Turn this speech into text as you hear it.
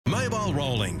Mobile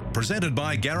Rolling, presented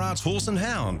by Garrard's Horse and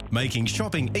Hound, making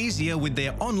shopping easier with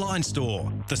their online store.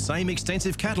 The same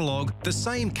extensive catalogue, the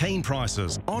same keen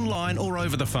prices, online or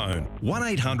over the phone.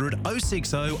 1800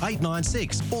 060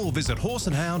 896 or visit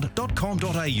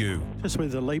horseandhound.com.au. Just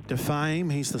with a leap to fame,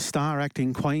 he's the star act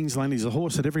in Queensland. He's a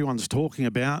horse that everyone's talking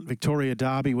about. Victoria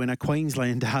Derby winner,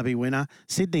 Queensland Derby winner,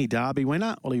 Sydney Derby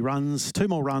winner. Well, he runs 2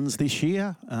 more runs this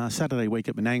year. Saturday week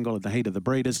at Menangle at the heat of the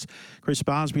Breeders. Chris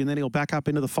Barsby, and then he'll back up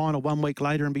into the final 1 week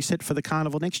later and be set for the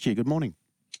Carnival next year. Good morning.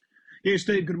 Yeah,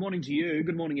 Steve, good morning to you.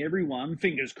 Good morning, everyone.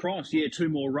 Fingers crossed. Yeah, 2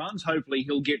 more runs. Hopefully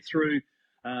he'll get through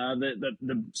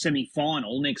the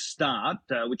semi-final next start,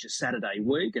 which is Saturday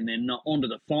week, and then on to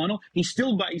the final. He's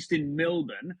still based in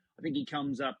Melbourne. I think he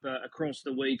comes up across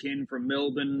the weekend from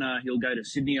Melbourne. He'll go to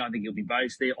Sydney. I think he'll be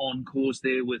based there, on course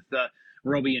there with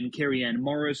Robbie and Kerry-Ann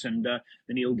Morris, and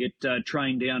then he'll get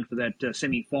trained down for that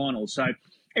semi-final. So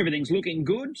everything's looking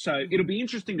good. So it'll be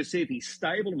interesting to see if he's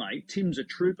stable, mate. Tim's a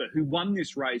trooper who won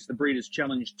this race, the Breeders'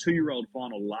 Challenge 2-year-old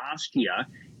final last year.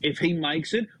 If he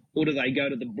makes it, or do they go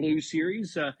to the Blue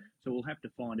Series? So we'll have to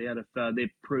find out if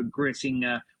they're progressing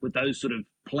with those sort of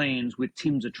plans with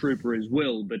Tim's a trooper as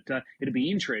well. But it'll be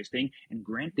interesting. And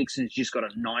Grant Dixon's just got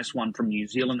a nice one from New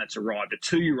Zealand that's arrived. A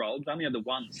 2-year-old, only had the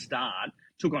one start,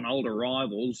 took on older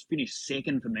rivals, finished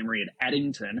second for memory at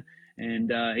Addington,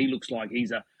 and he looks like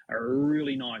he's a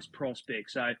really nice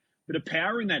prospect. So bit of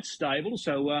power in that stable,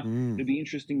 so it'll be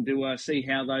interesting to see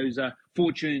how those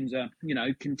fortunes,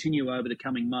 continue over the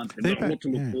coming months. We've got a lot to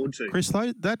look forward to. Chris,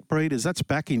 that Breeders, that's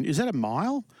back in. Is that a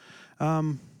mile?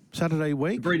 Saturday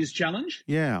week? The Breeders' Challenge?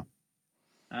 Yeah.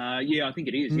 Yeah, I think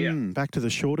it is, yeah. Back to the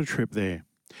shorter trip there.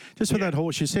 Just for that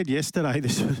horse, you said yesterday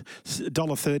this was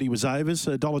 $1.30 was overs,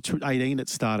 $1.18 it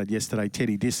started yesterday,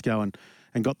 Teddy Disco, and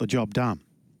got the job done.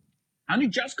 Only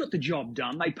just got the job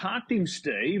done. They parked him,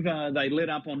 Steve. They let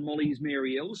up on Molly's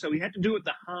Marielle, so he had to do it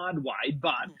the hard way,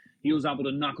 but he was able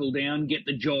to knuckle down, get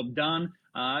the job done.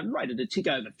 Rated a tick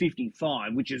over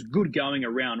 55, which is good going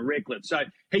around Redcliffe. So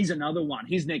he's another one.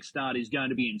 His next start is going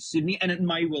to be in Sydney, and it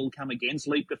may well come against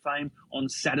Leap to Fame on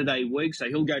Saturday week, so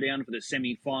he'll go down for the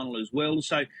semi-final as well.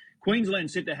 So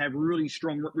Queensland's set to have really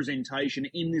strong representation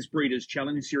in this Breeders'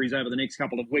 Challenge Series over the next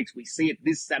couple of weeks. We see it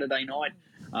this Saturday night.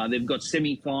 They've got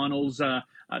semi-finals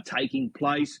taking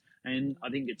place, and I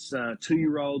think it's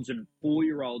 2-year-olds and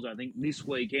 4-year-olds, I think, this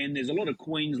weekend. There's a lot of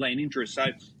Queensland interest. So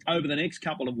over the next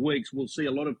couple of weeks, we'll see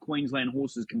a lot of Queensland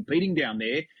horses competing down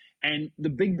there. And the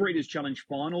Big Breeders' Challenge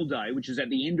final day, which is at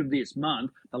the end of this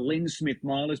month, the Len Smith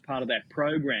Mile is part of that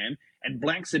program. And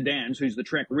Black Sedans, who's the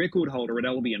track record holder at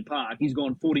Albion Park, he's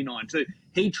gone 49-2.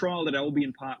 He trialled at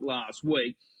Albion Park last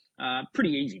week.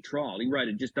 Pretty easy trial. He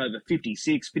rated just over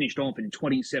 56, finished off in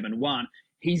 27-1.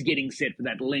 He's getting set for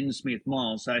that Len Smith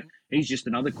Mile. So he's just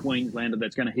another Queenslander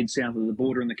that's going to head south of the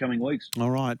border in the coming weeks.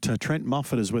 All right. Trent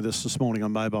Moffat is with us this morning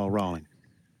on Mobile Rolling.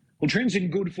 Well, Trent's in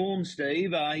good form,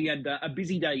 Steve. He had a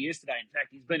busy day yesterday. In fact,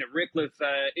 he's been at Redcliffe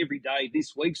every day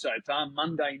this week so far.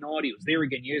 Monday night, he was there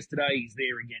again yesterday. He's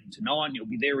there again tonight, and he'll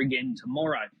be there again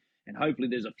tomorrow. And hopefully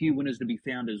there's a few winners to be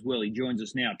found as well. He joins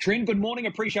us now. Trent, good morning.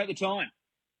 Appreciate the time.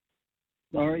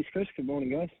 No worries, Chris. Good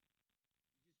morning, guys.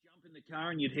 Just jump in the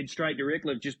car and you'd head straight to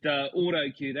Redcliffe. Just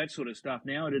auto cue, that sort of stuff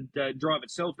now. It'd drive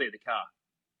itself there, the car.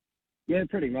 Yeah,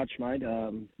 pretty much, mate.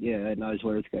 It knows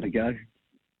where it's got to go.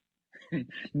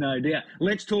 No doubt.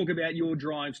 Let's talk about your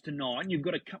drives tonight. You've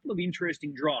got a couple of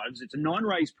interesting drives. It's a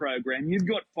 9-race program. You've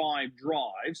got 5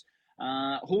 drives,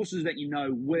 horses that you know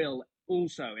well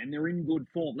also, and they're in good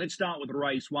form. Let's start with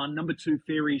race 1, number 2,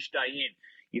 Fairish Day In.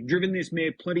 You've driven this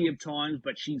mare plenty of times,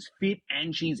 but she's fit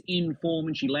and she's in form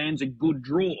and she lands a good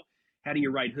draw. How do you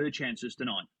rate her chances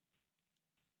tonight?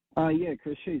 Yeah,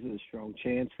 Chris, she's a strong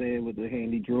chance there with the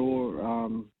handy draw.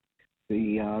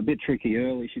 A bit tricky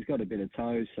early. She's got a bit of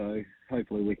toe, so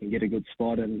hopefully we can get a good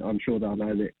spot, and I'm sure they'll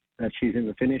know that she's in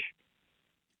the finish.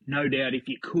 No doubt, if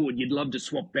you could, you'd love to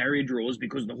swap barrier draws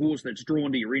because the horse that's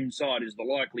drawn to your inside is the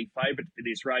likely favourite for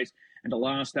this race and a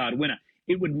last start winner.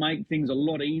 It would make things a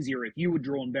lot easier if you were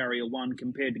drawn barrier 1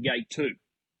 compared to gate 2.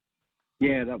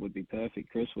 Yeah, that would be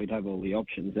perfect, Chris. We'd have all the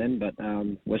options then, but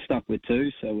we're stuck with 2,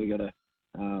 so we got to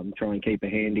try and keep her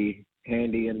handy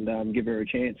and give her a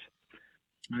chance.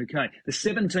 Okay. The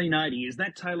 1780, is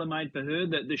that tailor-made for her,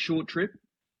 the short trip?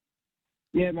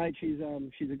 Yeah, mate, she's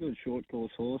a good short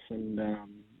course horse, and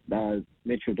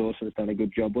Mitchell Dawson's done a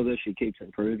good job with her. She keeps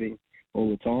improving all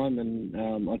the time,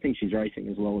 and I think she's racing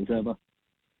as well as ever.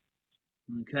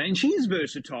 Okay, and she is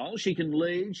versatile. She can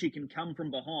lead, she can come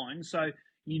from behind, so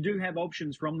you do have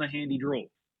options from the handy draw.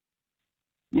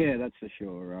 Yeah, that's for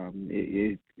sure.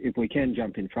 If we can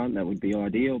jump in front, that would be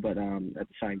ideal. But at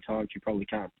the same time, she probably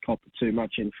can't cop it too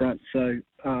much in front. So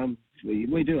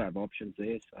we do have options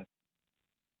there. So.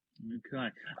 Okay.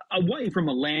 Away from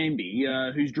a Lambie,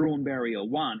 who's drawn barrier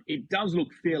one, it does look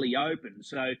fairly open.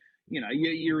 So,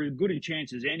 you're as good a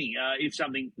chance as any if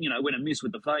something, went amiss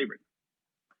with the favourite.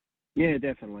 Yeah,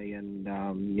 definitely. And,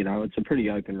 it's a pretty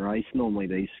open race. Normally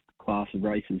these class of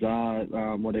races are.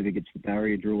 Whatever gets the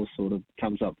barrier draw sort of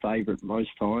comes up favourite most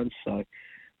times. So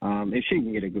if she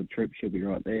can get a good trip, she'll be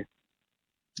right there.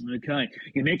 Okay.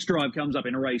 Your next drive comes up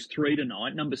in race 3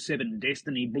 tonight, number 7,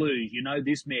 Destiny Blues. You know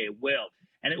this mare well.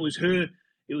 And it was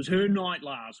her night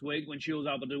last week when she was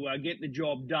able to get the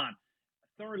job done.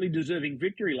 A thoroughly deserving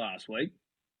victory last week.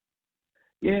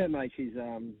 Yeah, mate, she's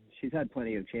had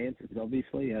plenty of chances,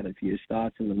 obviously. Had a few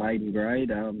starts in the maiden grade.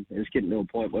 It was getting to a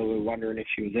point where we were wondering if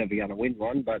she was ever going to win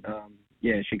one. But,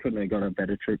 she couldn't have got a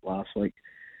better trip last week.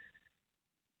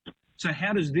 So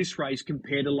how does this race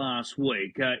compare to last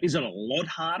week? Is it a lot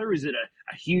harder? Is it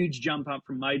a huge jump up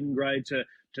from maiden grade to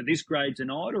this grade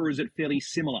tonight, or is it fairly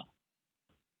similar?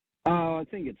 I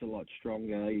think it's a lot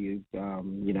stronger.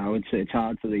 It's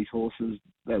hard for these horses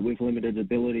that with limited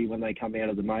ability when they come out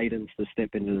of the maidens to step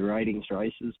into the ratings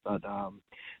races. But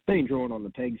being drawn on the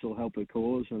pegs will help her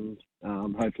cause, and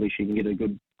hopefully she can get a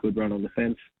good run on the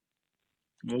fence.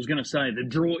 I was going to say, the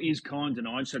draw is kind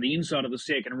tonight, so the inside of the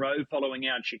second row following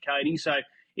out Chicady, so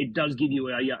it does give you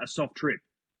a soft trip.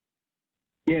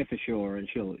 Yeah, for sure, and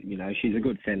she's a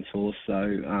good fence horse, so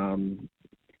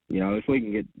if we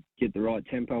can get the right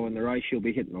tempo in the race, she'll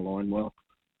be hitting the line well.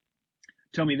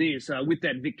 Tell me this, with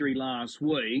that victory last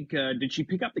week, did she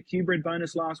pick up the Q-Bred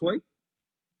bonus last week?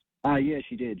 Yeah,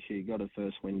 she did. She got her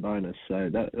first win bonus, so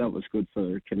that was good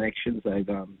for connections. They've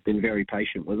been very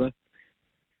patient with her.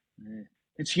 Yeah.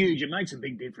 It's huge. It makes a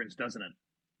big difference, doesn't it?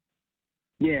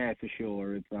 Yeah, for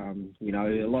sure. If a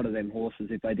lot of them horses,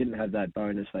 if they didn't have that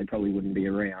bonus, they probably wouldn't be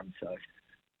around. So,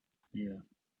 yeah.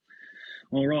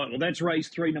 All right. Well, that's race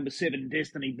 3, number 7,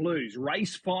 Destiny Blues.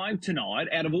 Race 5 tonight.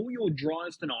 Out of all your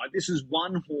drives tonight, this is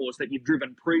one horse that you've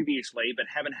driven previously but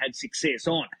haven't had success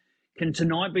on. Can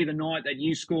tonight be the night that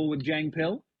you score with Jang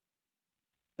Pell?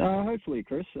 Hopefully,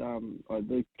 Chris.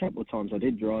 The couple of times I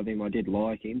did drive him, I did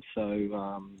like him.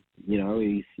 So,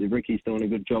 Ricky's doing a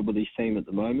good job with his team at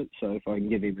the moment. So if I can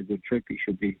give him a good trip, he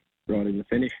should be right in the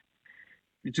finish.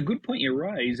 It's a good point you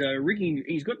raise. Ricky,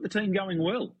 he's got the team going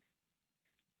well.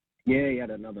 Yeah, he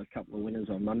had another couple of winners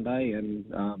on Monday, and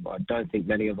I don't think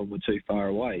many of them were too far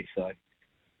away. So,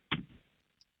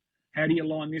 how do you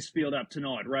line this field up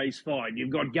tonight, race 5? You've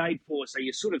got Gate 4, so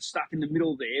you're sort of stuck in the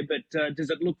middle there, but does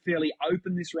it look fairly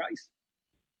open, this race?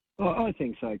 Well, I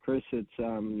think so, Chris. It's,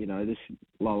 this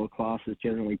lower class is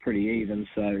generally pretty even,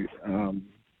 so,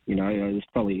 there's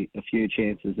probably a few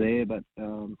chances there, but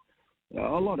a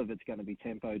lot of it's going to be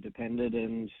tempo dependent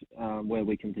and where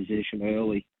we can position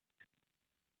early.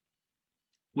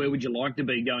 Where would you like to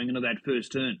be going into that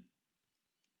first turn?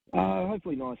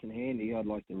 Hopefully nice and handy. I'd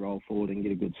like to roll forward and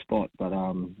get a good spot, but the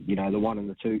 1 and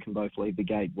the 2 can both leave the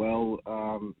gate well.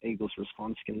 Eagles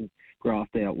Response can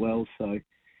graft out well, so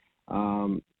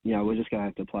we're just going to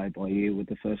have to play it by ear with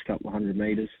the first couple of 100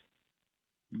 metres.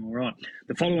 All right.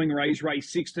 The following race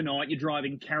 6 tonight, you're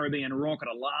driving Caribbean Rocket,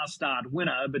 a last start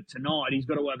winner, but tonight he's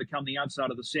got to overcome the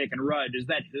outside of the second row. Does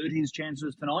that hurt his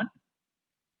chances tonight?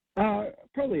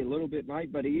 Probably a little bit,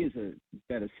 mate, but he is a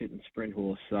better sitting sprint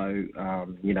horse. So,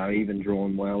 even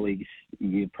drawn well,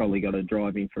 you probably got to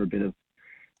drive him for a bit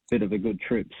of a good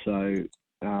trip. So,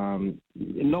 9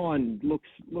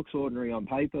 looks ordinary on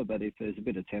paper, but if there's a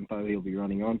bit of tempo, he'll be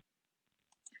running on.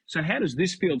 So, how does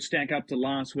this field stack up to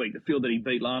last week, the field that he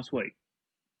beat last week?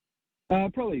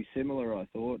 Probably similar, I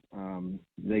thought.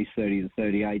 These 30 to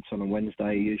 38s on a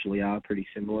Wednesday usually are pretty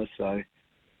similar. So,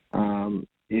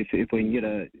 if we can get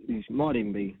it might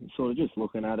even be sort of just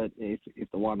looking at it. If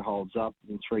the 1 holds up,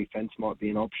 then 3 fence might be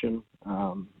an option.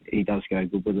 He does go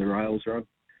good with the rails run.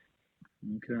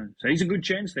 Okay, so he's a good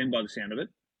chance then, by the sound of it.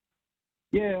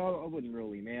 Yeah, I wouldn't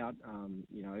rule him out.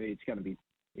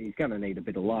 He's going to need a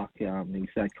bit of luck. He's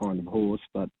that kind of horse,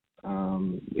 but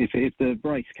if the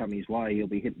breaks come his way, he'll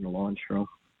be hitting the line strong.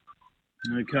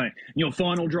 Okay. Your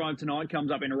final drive tonight comes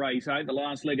up in race 8, the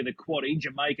last leg of the quaddie,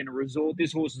 Jamaican Resort.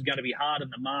 This horse is going to be hard in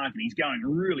the market. He's going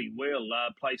really well.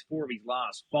 Placed 4 of his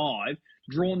last 5.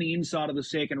 Drawn the inside of the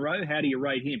second row. How do you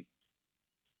rate him?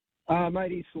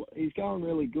 Mate, he's going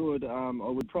really good. I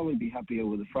would probably be happier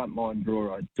with the front line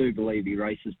draw. I do believe he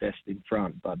races best in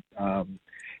front, but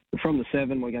from the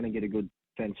 7, we're going to get a good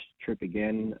fence trip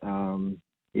again.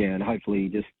 And hopefully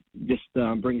he just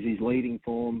brings his leading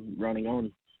form running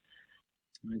on.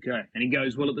 Okay. And he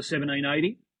goes well at the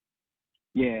 1780?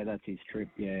 Yeah, that's his trip.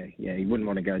 Yeah, he wouldn't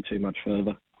want to go too much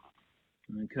further.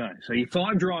 Okay. So your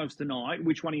 5 drives tonight.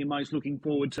 Which one are you most looking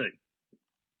forward to?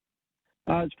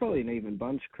 It's probably an even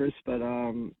bunch, Chris, but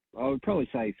I would probably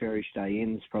say Fairish Day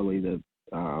Inn's probably the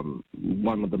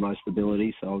one with the most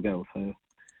ability, so I'll go with her.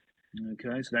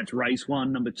 Okay, so that's race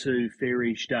 1, number 2,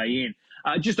 Fairish Day Inn.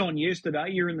 Just on yesterday,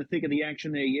 you're in the thick of the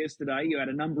action there yesterday. You had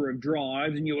a number of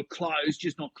drives and you were close,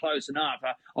 just not close enough.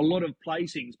 A lot of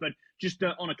placings, but just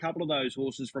on a couple of those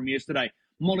horses from yesterday.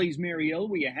 Molly's Marielle,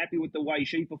 were you happy with the way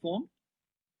she performed?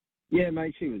 Yeah,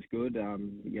 mate, she was good.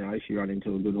 She ran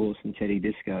into a good horse in Teddy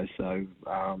Disco, so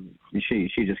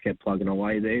she just kept plugging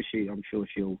away there. I'm sure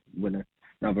she'll win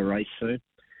another race soon.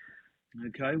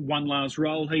 Okay, one last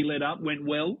roll. He led up, went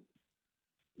well.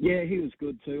 Yeah, he was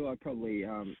good too. I probably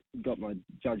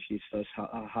judged his first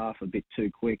half a bit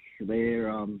too quick there,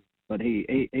 but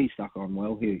he stuck on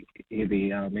well. He'll be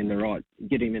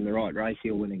get him in the right race.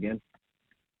 He'll win again.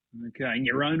 Okay, and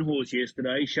your own horse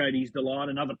yesterday, Shady's Delight,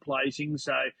 another placing,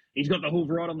 so he's got the hoof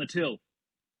right on the till.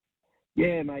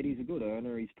 Yeah, mate, he's a good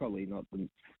earner. He's probably not the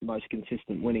most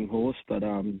consistent winning horse, but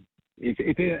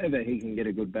if ever he can get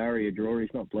a good barrier draw,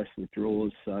 he's not blessed with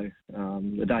draws, so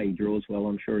the day he draws well,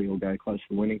 I'm sure he'll go close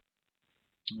to winning.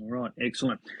 All right,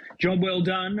 excellent. Job well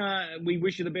done. We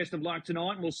wish you the best of luck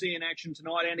tonight, and we'll see you in action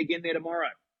tonight and again there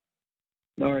tomorrow.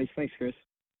 No worries. Thanks, Chris.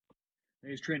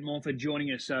 There's Trent Moffat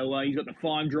joining us. So he's got the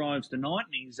 5 drives tonight,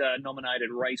 and he's nominated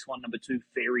race 1, number 2,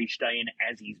 Fairish Day Inn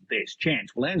as his best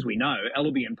chance. Well, as we know,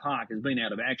 Albion Park has been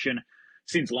out of action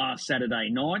since last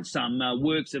Saturday night. Some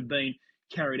works have been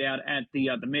carried out at the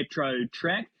Metro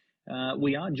track.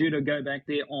 We are due to go back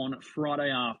there on Friday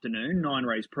afternoon.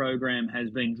 9-race program has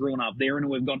been drawn up there,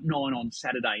 and we've got 9 on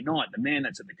Saturday night. The man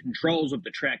that's at the controls of the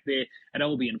track there at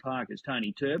Albion Park is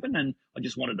Tony Turpin, and I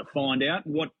just wanted to find out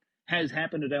what has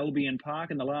happened at Albion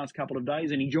Park in the last couple of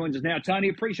days, and he joins us now. Tony,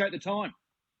 appreciate the time.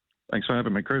 Thanks for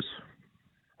having me, Chris.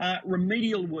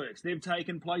 Remedial works, they've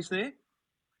taken place there?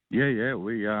 Yeah,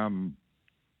 we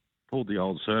pulled the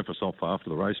old surface off after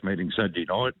the race meeting Saturday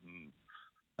night, and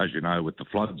as you know, with the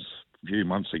floods a few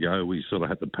months ago, we sort of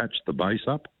had to patch the base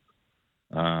up,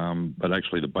 but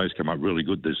actually the base came up really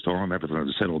good this time. Everything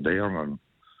has settled down, and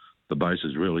the base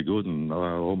is really good, and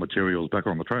all material's back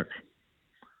on the track.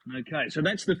 Okay, so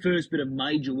that's the first bit of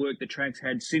major work the track's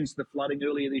had since the flooding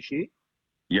earlier this year?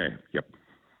 Yeah, yep.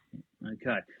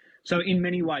 Okay, so in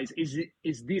many ways,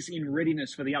 is this in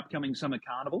readiness for the upcoming summer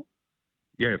carnival?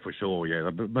 Yeah, for sure,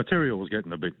 yeah. The material was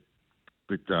getting a bit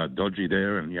dodgy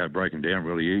there and, breaking down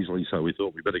really easily, so we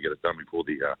thought we better get it done before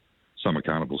the summer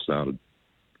carnival started.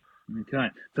 Okay,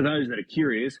 for those that are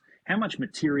curious, how much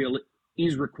material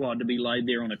is required to be laid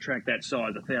there on a track that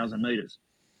size, 1,000 metres?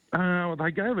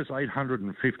 They gave us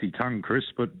 850 tonne, Chris,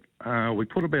 but we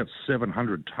put about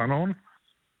 700 tonne on.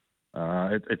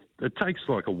 It takes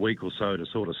like a week or so to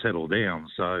sort of settle down,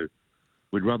 so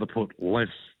we'd rather put less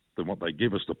than what they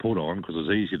give us to put on because it's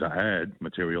easier to add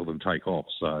material than take off.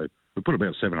 So we put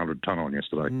about 700 tonne on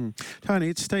yesterday. Tony,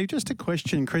 it's Steve. Just a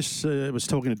question. Chris was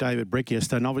talking to David Brick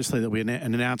yesterday, and obviously there'll be an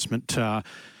announcement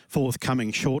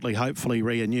forthcoming shortly, hopefully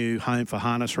a new home for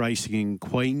harness racing in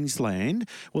Queensland.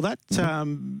 Will that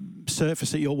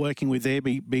surface that you're working with there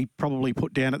be probably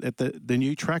put down at the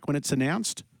new track when it's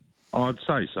announced? I'd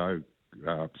say so,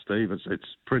 Steve. It's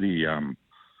pretty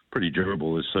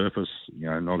durable, this surface.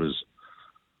 Not as...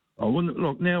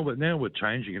 Look, now we're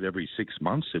changing it every 6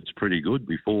 months. It's pretty good.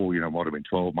 Before, might have been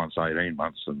 12 months, 18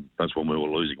 months, and that's when we were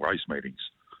losing race meetings.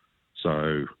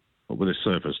 So... with this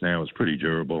surface now, it's pretty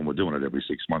durable, and we're doing it every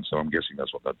 6 months, so I'm guessing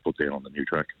that's what they'd put down on the new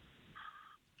track.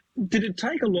 Did it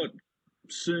take a lot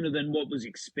sooner than what was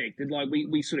expected? Like,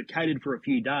 we sort of catered for a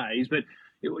few days, but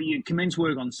you commenced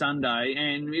work on Sunday,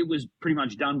 and it was pretty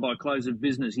much done by close of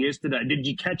business yesterday. Did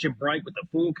you catch a break with the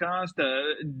forecast?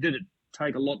 Did it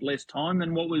take a lot less time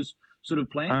than what was sort of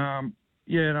planned?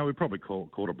 We probably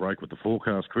caught a break with the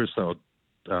forecast, Chris. They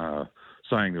were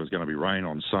saying there was going to be rain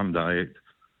on Sunday.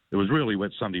 It was really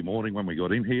wet Sunday morning when we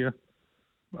got in here.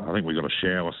 I think we got a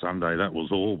shower Sunday, that was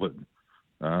all. But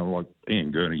like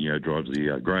Ian Gurney, drives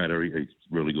the grader. He's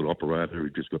a really good operator. He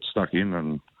just got stuck in,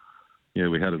 and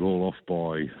we had it all off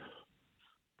by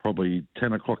probably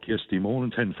 10 o'clock yesterday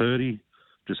morning, 10:30.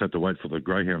 Just had to wait for the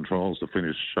greyhound trials to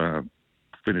finish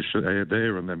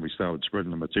there, and then we started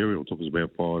spreading the material. It took us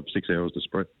about 5-6 hours to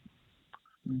spread.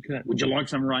 Okay. Would you like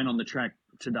some rain on the track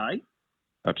today?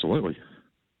 Absolutely.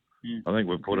 Yeah. I think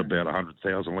we've put about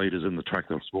 100,000 litres in the track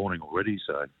this morning already,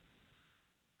 so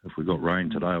if we got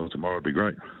rain today or tomorrow, it'd be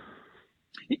great.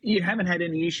 You haven't had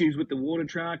any issues with the water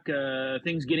truck,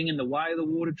 things getting in the way of the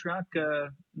water truck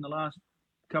in the last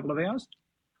couple of hours?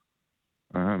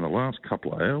 The last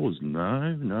couple of hours,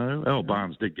 no. Al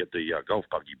Barnes did get the golf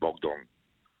buggy bogged on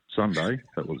Sunday.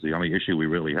 That was the only issue we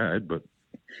really had. But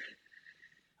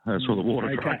as for the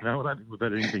water truck, no, I don't think we've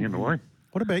had anything in the way.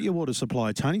 What about your water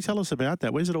supply, Tony? Tell us about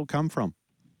that. Where's it all come from?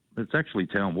 It's actually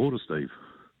town water, Steve.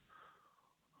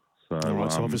 So, all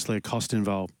right, so obviously a cost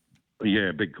involved.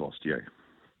 Yeah, big cost, yeah.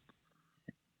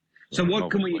 So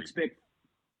what can we expect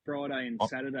Friday and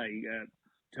Saturday?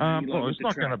 Well, it's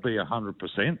not going to be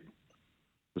 100%.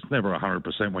 It's never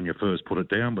 100% when you first put it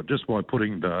down, but just by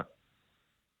putting the,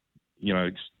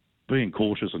 being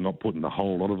cautious and not putting a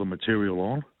whole lot of the material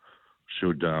on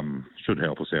should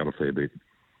help us out a fair bit.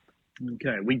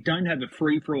 Okay, we don't have a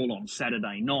free-for-all on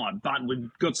Saturday night, but we've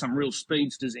got some real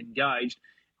speedsters engaged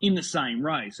in the same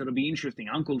race. It'll be interesting.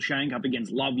 Uncle Shank up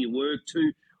against Love Your Work,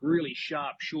 two really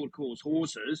sharp short-course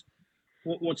horses.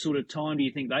 What sort of time do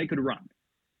you think they could run?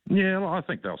 Yeah, well, I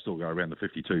think they'll still go around the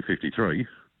 52, 53.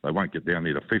 They won't get down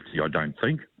near the 50, I don't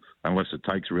think, unless it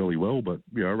takes really well. But,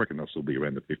 I reckon they'll still be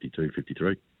around the 52, 53.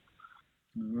 All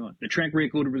right. The track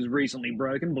record was recently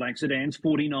broken. Black Sedan's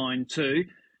 49.2.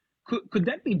 Could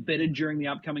that be better during the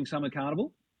upcoming summer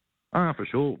carnival? For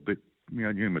sure. Bit,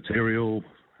 new material,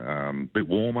 bit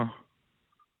warmer.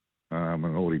 And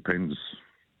it all depends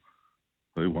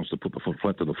who wants to put the foot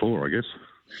flat to the floor, I guess.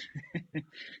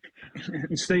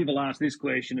 And Steve will ask this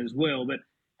question as well, but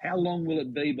how long will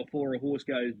it be before a horse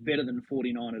goes better than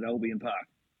 49 at Albion Park?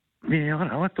 Yeah, I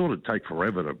know. I thought it'd take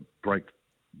forever to break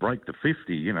the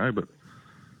 50, but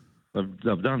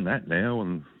they've done that now,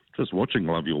 and just watching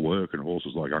Love Your Work and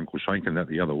horses like Uncle Shank and that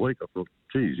the other week, I thought,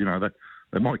 geez,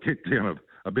 they might get down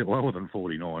a bit lower than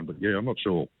 49, but yeah, I'm not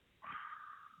sure.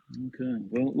 Okay,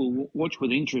 well, we'll watch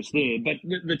with interest there. But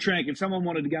the track, if someone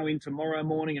wanted to go in tomorrow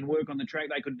morning and work on the track,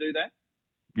 they could do that?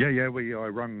 Yeah, I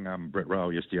rung Brett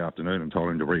Rowe yesterday afternoon and told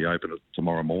him to reopen it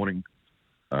tomorrow morning.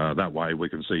 That way we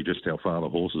can see just how far the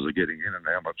horses are getting in and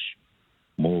how much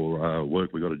more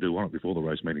work we've got to do on it before the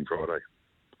race meeting Friday.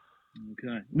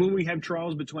 Okay. Will we have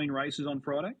trials between races on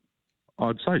Friday?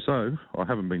 I'd say so. I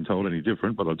haven't been told any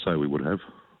different, but I'd say we would have.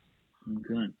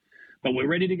 Okay. But we're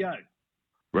ready to go?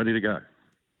 Ready to go.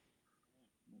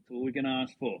 That's all we can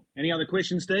ask for. Any other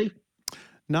questions, Steve?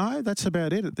 No, that's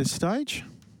about it at this stage.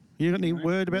 You got any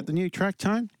word about the new track,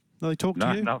 Tone? Are they talking to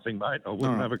you? No, nothing, mate. I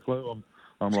wouldn't have a clue.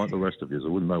 I'm like the rest of you. I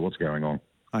wouldn't know what's going on.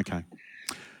 Okay.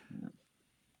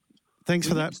 Thanks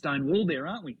for that. Stone wall there,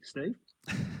 aren't we, Steve?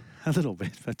 A little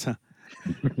bit, but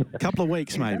a couple of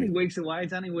weeks maybe.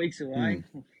 It's only weeks away.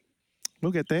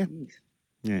 We'll get there. Jeez.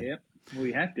 Yeah. Yep.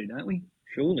 We have to, don't we?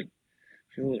 Surely.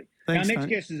 Thanks, Our next Tone.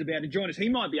 guest is about to join us. He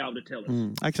might be able to tell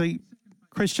us. Actually,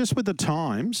 Chris, just with the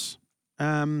times,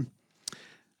 tell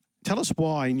us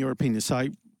why, in your opinion. So,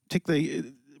 I'm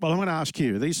going to ask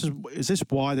you, is this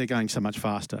why they're going so much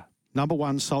faster? Number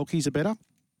one, sulkies are better?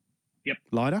 Yep.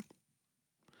 Lighter?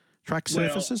 Track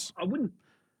surfaces? I wouldn't.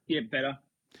 Yeah, better.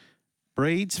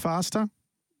 Breeds faster?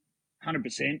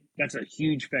 100%. That's a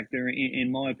huge factor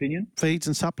in my opinion. Feeds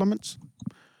and supplements?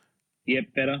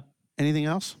 Yep, better. Anything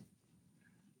else?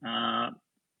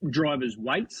 Drivers'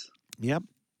 weights. Yep.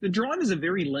 The drivers are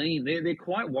very lean. They're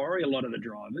quite wiry, a lot of the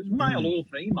drivers, male or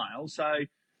female. So,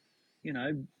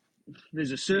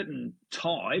 there's a certain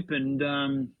type, and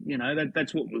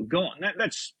that's what we've got. And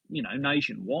that's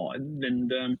nationwide,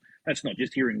 and that's not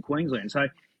just here in Queensland. So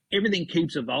everything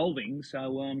keeps evolving.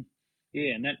 So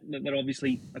and that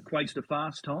obviously equates to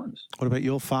fast times. What about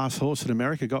your fast horse in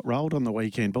America? Got rolled on the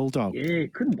weekend, Bulldog. Yeah,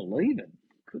 couldn't believe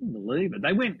it.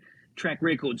 They went track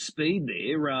record speed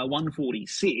there,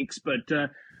 146, but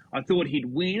I thought he'd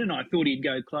win, and I thought he'd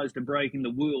go close to breaking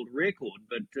the world record,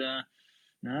 but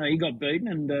no, he got beaten,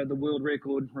 and the world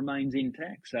record remains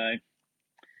intact. So,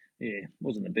 yeah,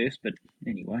 wasn't the best, but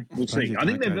anyway, we'll see. I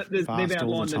think they've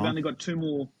outlined they've only got two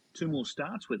more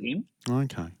starts with him.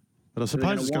 Okay. But I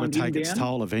suppose it's going to take its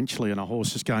toll eventually on a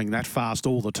horse just going that fast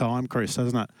all the time, Chris,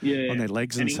 doesn't it? Yeah. On their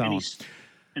legs and so on.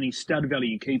 And his stud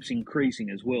value keeps increasing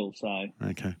as well. So,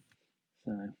 okay.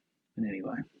 And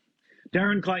anyway,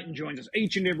 Darren Clayton joins us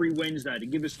each and every Wednesday to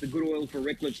give us the good oil for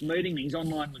Reckless meeting. He's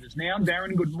online with us now.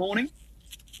 Darren, good morning.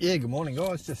 Yeah, good morning,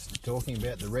 guys. Just talking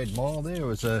about the Red Mile there. It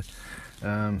was a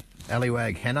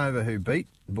Allywag Hanover who beat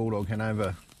Bulldog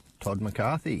Hanover Todd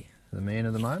McCarthy, the man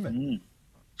of the moment.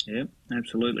 Yeah,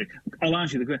 absolutely. I'll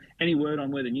ask you the question. Any word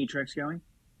on where the new track's going?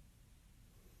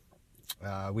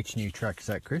 Which new track is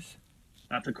that, Chris?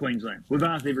 For Queensland. We've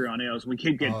asked everyone else. We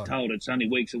keep getting told it's only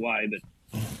weeks away, but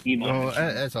you might. Well,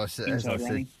 as I said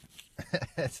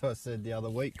the other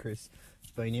week, Chris,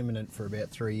 it's been imminent for about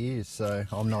 3 years, so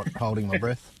I'm not holding my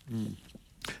breath.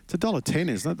 It's $1.10,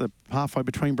 isn't it? The halfway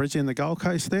between Brisbane and the Gold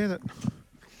Coast there.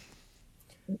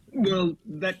 Well,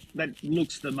 that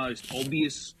looks the most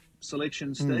obvious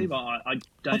selection, Steve. I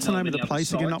don't What's know the name of the any other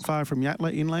place again, not sites. far from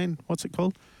Yatla, inland? What's it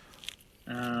called?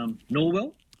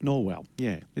 Norwell? Norwell,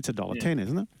 yeah. It's $1.10,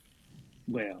 isn't it?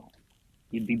 Well,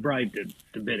 you'd be brave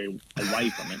to bet away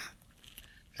from it.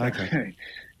 Okay.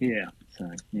 Yeah. So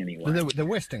anyway, Well, the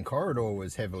Western Corridor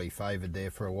was heavily favoured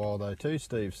there for a while though too,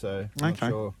 Steve. So I'm Okay. not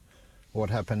sure what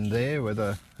happened there.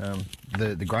 Whether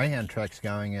the greyhound track's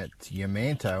going at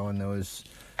Yamanto, and there was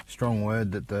strong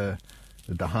word that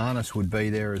the harness would be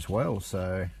there as well.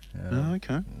 So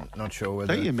Okay. not sure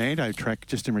whether. That Yamando track,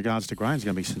 just in regards to grain, is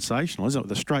going to be sensational, isn't it?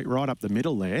 The straight right up the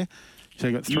middle there. So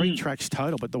you've got 3 tracks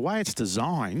total, but the way it's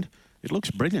designed, it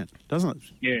looks brilliant, doesn't it?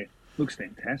 yeah, looks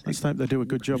fantastic. Let's hope they do a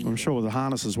good job, I'm sure, with the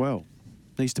harness as well.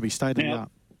 Needs to be state of the Now-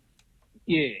 art.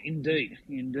 Yeah, indeed,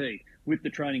 with the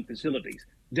training facilities.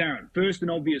 Darren, first and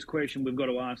obvious question we've got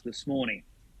to ask this morning.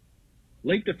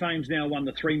 Leap to Fame's now won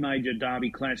the 3 major Derby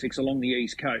Classics along the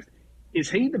East Coast. Is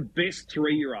he the best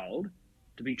 3-year-old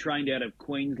to be trained out of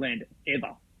Queensland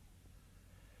ever?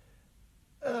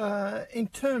 In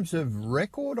terms of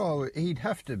record, he'd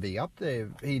have to be up there.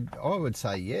 I would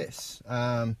say yes.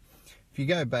 If you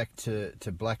go back to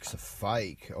Black's a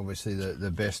Fake, obviously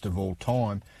the best of all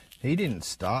time, he didn't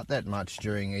start that much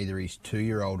during either his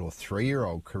 2-year-old or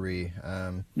 3-year-old career.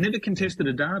 Never contested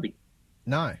a Derby.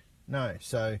 No.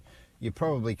 So you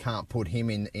probably can't put him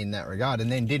in that regard,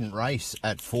 and then didn't race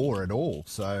at 4 at all.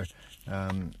 So,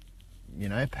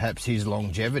 perhaps his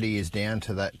longevity is down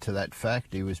to that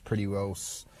fact. He was pretty well.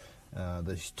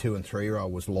 The 2 and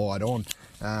 3-year-old was light on.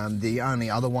 The only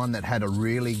other one that had a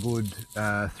really good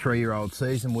 3-year-old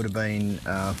season would have been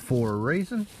For a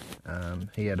Reason.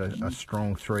 He had a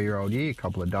strong 3-year-old year, a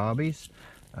couple of derbies.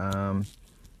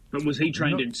 But was he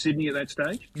trained in Sydney at that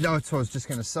stage? No, that's what I was just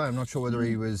going to say. I'm not sure whether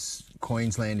he was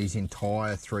Queensland his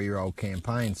entire 3-year-old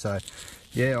campaign. So,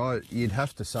 yeah, you'd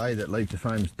have to say that Leap to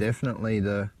Fame's definitely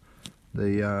the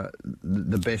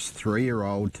best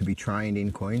 3-year-old to be trained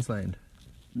in Queensland.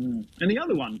 And the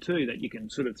other one, too, that you can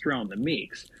sort of throw in the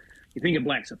mix, you think of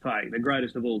Black's a Fake, the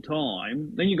greatest of all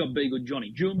time. Then you got Be Good Johnny,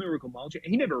 Jewel Miracle Mulcher.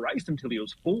 He never raced until he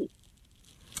was 4.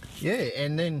 Yeah,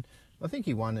 and then I think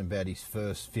he won about his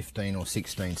first 15 or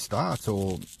 16 starts,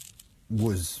 or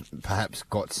was perhaps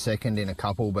got second in a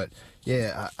couple. But,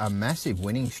 yeah, a massive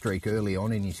winning streak early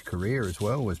on in his career as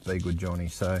well was Be Good Johnny.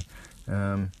 So,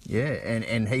 and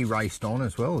he raced on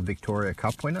as well, a Victoria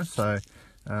Cup winner. So,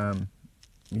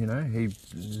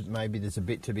 maybe there's a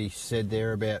bit to be said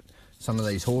there about some of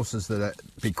these horses that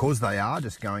because they are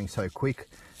just going so quick,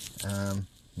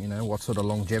 what sort of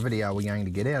longevity are we going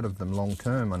to get out of them long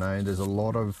term? I know there's a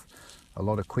lot of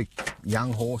quick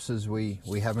young horses we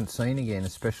haven't seen again,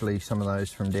 especially some of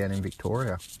those from down in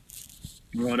Victoria.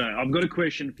 Righto. I've got a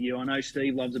question for you. I know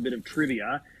Steve loves a bit of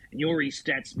trivia, and you're his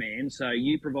stats man, so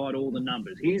you provide all the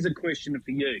numbers. Here's a question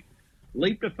for you.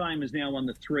 Leap to Fame has now won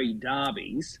the 3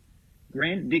 derbies.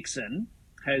 Grant Dixon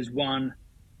has won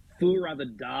 4 other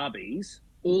derbies,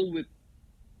 all with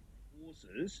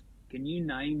horses. Can you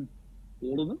name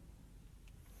all of them?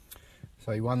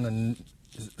 So he won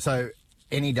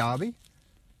any derby?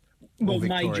 Well,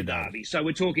 Victoria major derby? derby. So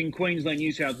we're talking Queensland,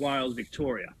 New South Wales,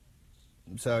 Victoria.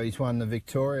 So he's won the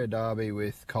Victoria Derby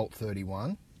with Colt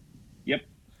 31. Yep.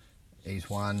 He's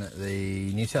won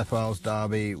the New South Wales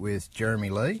Derby with Jeremy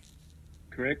Lee.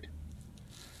 Correct.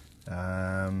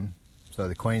 So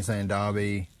the Queensland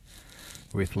Derby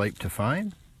with Leap to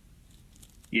Fame.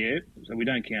 Yeah, so we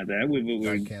don't count that. We've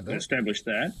Don't count that. established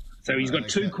that. So he's got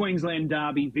 2 Okay. Queensland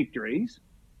Derby victories,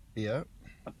 Yeah.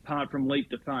 apart from Leap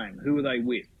to Fame. Who are they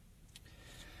with?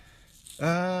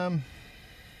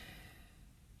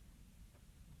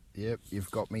 Yep,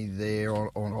 you've got me there on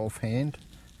offhand.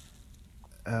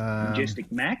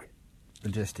 Majestic Mac?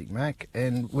 Majestic Mac,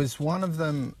 and was one of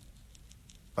them?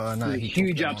 No, was a he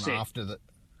huge took one upset. on after the.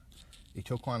 He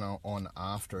took one on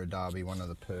after a derby, one of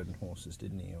the Purdon horses,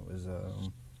 didn't he? It was.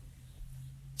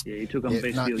 Yeah, he took on Yeah,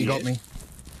 Best no, Deal you got Yet. me.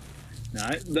 No,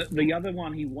 the other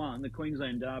one he won, the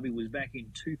Queensland Derby, was back in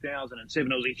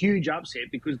 2007. It was a huge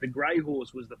upset because the grey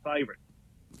horse was the favourite.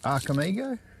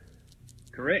 Archimigo.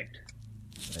 Correct.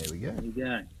 There we go. There you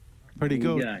go. Pretty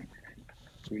There you good. go.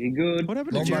 Pretty good. What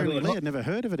happened to Lombo- Jeremy Lee? I'd never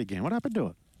heard of it again. What happened to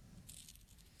it?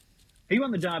 He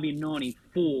won the Derby in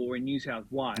 '94 in New South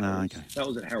Wales. Ah, okay. That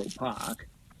was at Harold Park.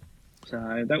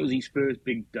 So that was his first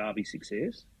big Derby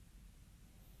success.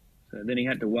 So then he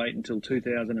had to wait until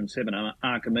 2007.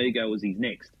 Archimigo was his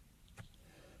next.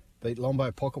 Beat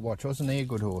Lombo Pocket Watch, wasn't he a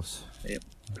good horse? Yep.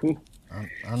 Cool.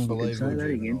 Unbelievable. Say that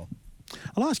again. juvenile.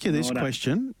 I'll ask you this Righto.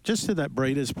 question. Just to that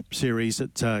Breeders' Series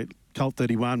at Colt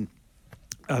 31,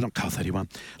 not Colt 31.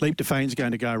 Leap to Fame's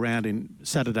going to go around in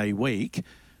Saturday week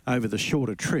over the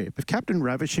shorter trip. If Captain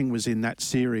Ravishing was in that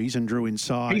series and drew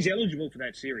inside... He's eligible for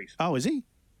that series. Oh, is he?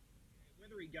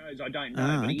 Whether he goes, I don't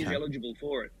know, but he is eligible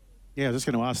for it. Yeah, I was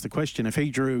just going to ask the question. If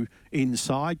he drew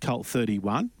inside Colt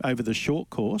 31 over the short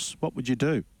course, what would you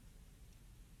do?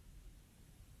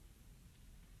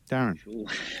 Darren? Sure.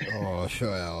 Oh,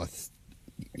 sure.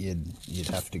 You'd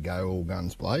have to go all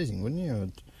guns blazing, wouldn't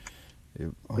you?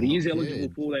 But he is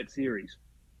eligible for that series.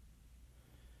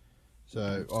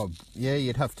 So,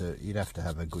 you'd have to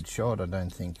have a good shot. I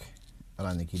don't think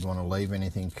you'd want to leave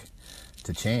anything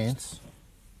to chance.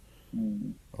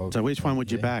 So which one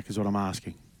would you back is what I'm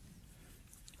asking.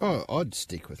 Oh, I'd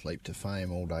stick with Leap to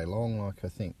Fame all day long. Like, I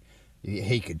think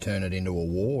he could turn it into a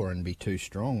war and be too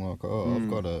strong. Like, I've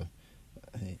got a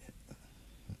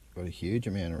huge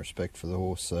amount of respect for the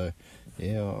horse. So,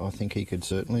 yeah, I think he could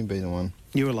certainly be the one.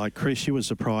 You were like Chris, you were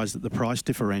surprised at the price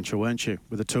differential, weren't you,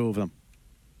 with the two of them?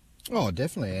 Oh,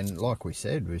 definitely. And like we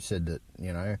said that,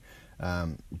 you know,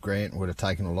 Grant would have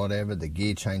taken a lot out of it, the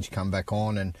gear change come back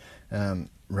on, and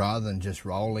rather than just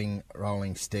rolling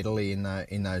steadily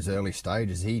in those early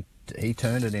stages, he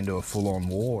turned it into a full-on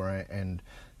war. And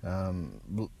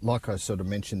like I sort of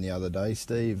mentioned the other day,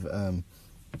 Steve,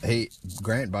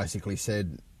 Grant basically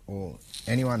said, well,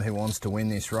 anyone who wants to win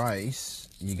this race,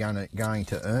 you're going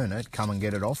to earn it, come and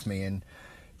get it off me. And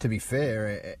to be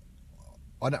fair,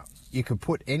 you could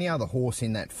put any other horse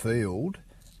in that field,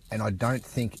 and I don't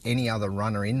think any other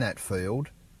runner in that field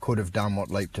could have done what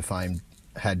Leap to Fame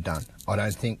had done. I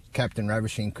don't think Captain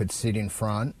Ravishing could sit in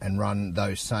front and run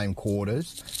those same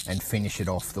quarters and finish it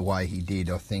off the way he did.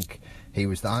 I think he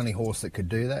was the only horse that could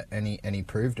do that, and he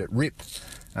proved it. Rip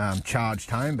charged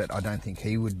home, but I don't think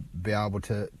he would be able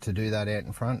to do that out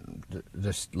in front.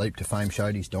 Just Leap to Fame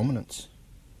showed his dominance.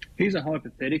 Here's a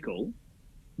hypothetical.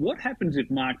 What happens if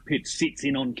Mark Pitt sits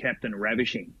in on Captain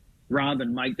Ravishing rather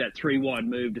than make that three-wide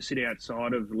move to sit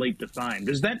outside of Leap to Fame?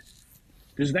 Does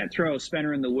that throw a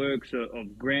spanner in the works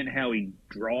of Grant, how he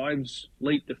drives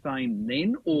Leap to Fame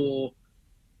then, or?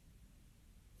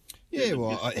 Yeah,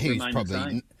 well, he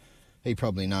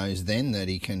probably knows then that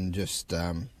he can just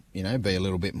be a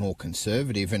little bit more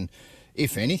conservative, and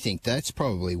if anything, that's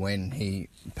probably when he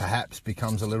perhaps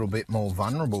becomes a little bit more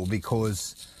vulnerable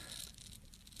because.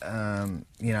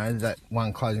 That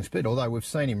one closing split, although we've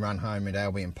seen him run home at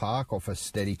Albion Park off a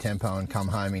steady tempo and come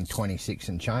home in 26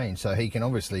 and change, so he can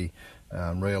obviously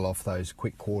reel off those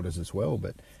quick quarters as well.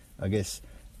 But I guess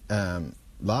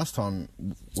last time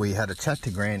we had a chat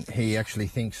to Grant, he actually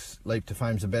thinks Leap to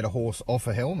Fame's a better horse off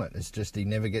a helmet. It's just he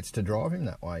never gets to drive him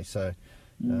that way. So,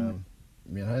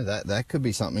 that could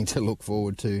be something to look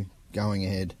forward to going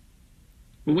ahead.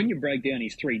 Well, when you break down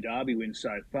his 3 Derby wins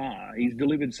so far, he's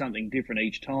delivered something different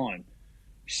each time.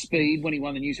 Speed, when he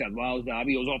won the New South Wales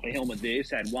Derby, he was off a helmet there,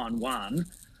 so had 1-1.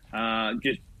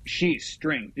 Just sheer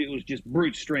strength. It was just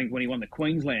brute strength when he won the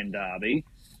Queensland Derby.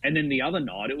 And then the other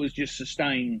night, it was just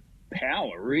sustained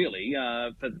power, really,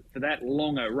 for that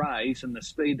longer race and the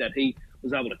speed that he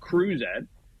was able to cruise at.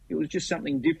 It was just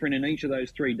something different in each of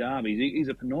those 3 Derbies. He's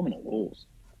a phenomenal horse.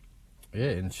 Yeah,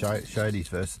 and showed his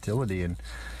versatility. And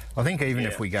I think even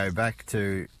if we go back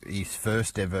to his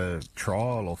first ever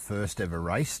trial or first ever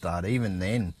race start, even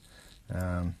then,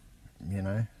 there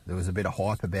was a bit of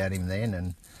hype about him then,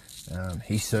 and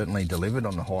he certainly delivered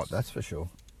on the hype, that's for sure.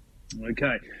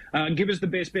 Okay. Give us the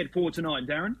best bet for tonight,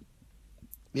 Darren.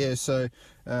 Yeah, so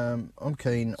I'm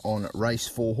keen on race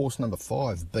 4, horse number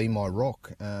 5, Be My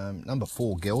Rock. Number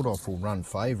 4, Geldof will run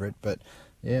favourite, but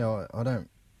yeah, I don't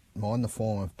mind the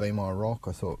form of Be My Rock.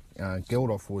 I thought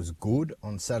Geldof was good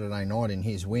on Saturday night in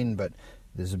his win, but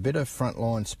there's a bit of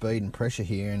frontline speed and pressure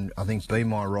here, and I think Be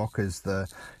My Rock is the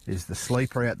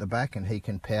sleeper out the back, and he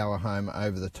can power home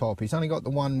over the top. He's only got the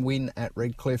 1 win at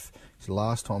Redcliffe. His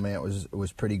last time out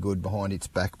was pretty good behind its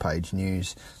back page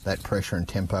news. That pressure and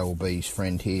tempo will be his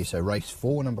friend here. So race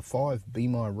 4, number 5, Be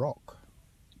My Rock.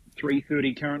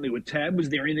 3:30 currently with Tab. Was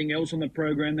there anything else on the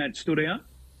program that stood out?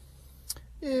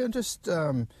 Yeah, just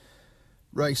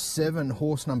race 7,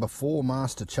 horse number 4,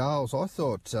 Master Charles. I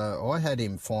thought I had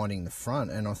him finding the front,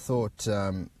 and I thought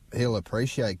he'll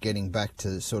appreciate getting back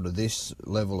to sort of this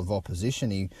level of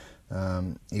opposition. He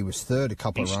was third a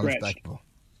couple of runs back.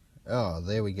 Oh,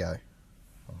 there we go.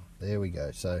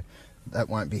 So that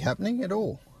won't be happening at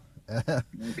all. Okay.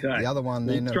 The other one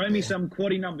then. Throw me some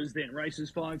quaddy numbers then.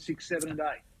 Races 5, 6, 7, and 8.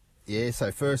 Yeah.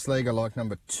 So first leg, I like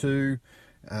number 2.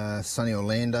 Sunny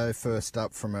Orlando first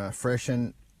up from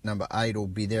Freshen. number 8 will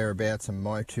be thereabouts, and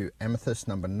Motu Amethyst,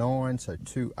 number 9. So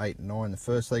 2, 8, 9 the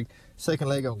first leg. Second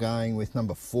leg, I'm going with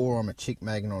number 4. I'm a Chick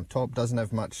Magnet on top. Doesn't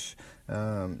have much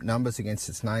numbers against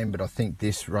its name, but I think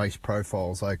this race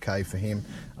profile's okay for him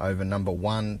over number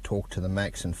 1, Talk to the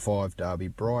Max, and 5, Derby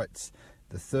Brights.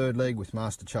 The third leg, with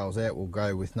Master Charles out, we'll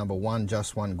go with number 1,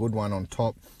 Just One Good One on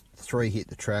top. 3, Hit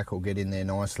the Track, will get in there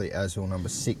nicely, as will number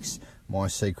 6, My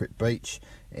Secret Beach.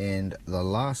 And the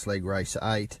last leg, race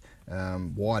 8,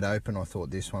 wide open. I thought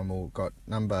this one will got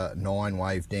number 9,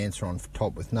 Wave Dancer on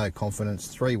top with no confidence.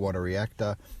 3, What a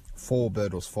Reactor. 4,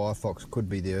 Birdle's Firefox could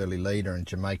be the early leader, and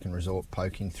Jamaican Resort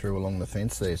poking through along the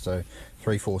fence there. So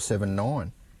 3, 4, 7,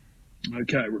 9.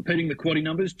 Okay, repeating the quaddie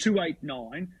numbers: 2, 8,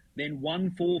 9, then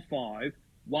 1, 4, 5.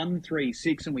 1, 3,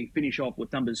 6, and we finish off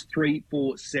with numbers 3,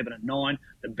 4, 7, and 9.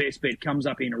 The best bet comes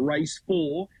up in race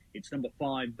 4. It's number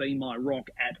 5, Be My Rock,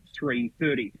 at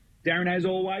 3:30. Darren, as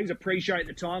always, appreciate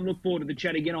the time. Look forward to the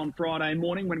chat again on Friday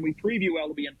morning when we preview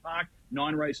Albion Park.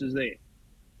 9 races there.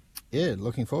 Yeah,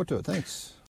 looking forward to it. Thanks.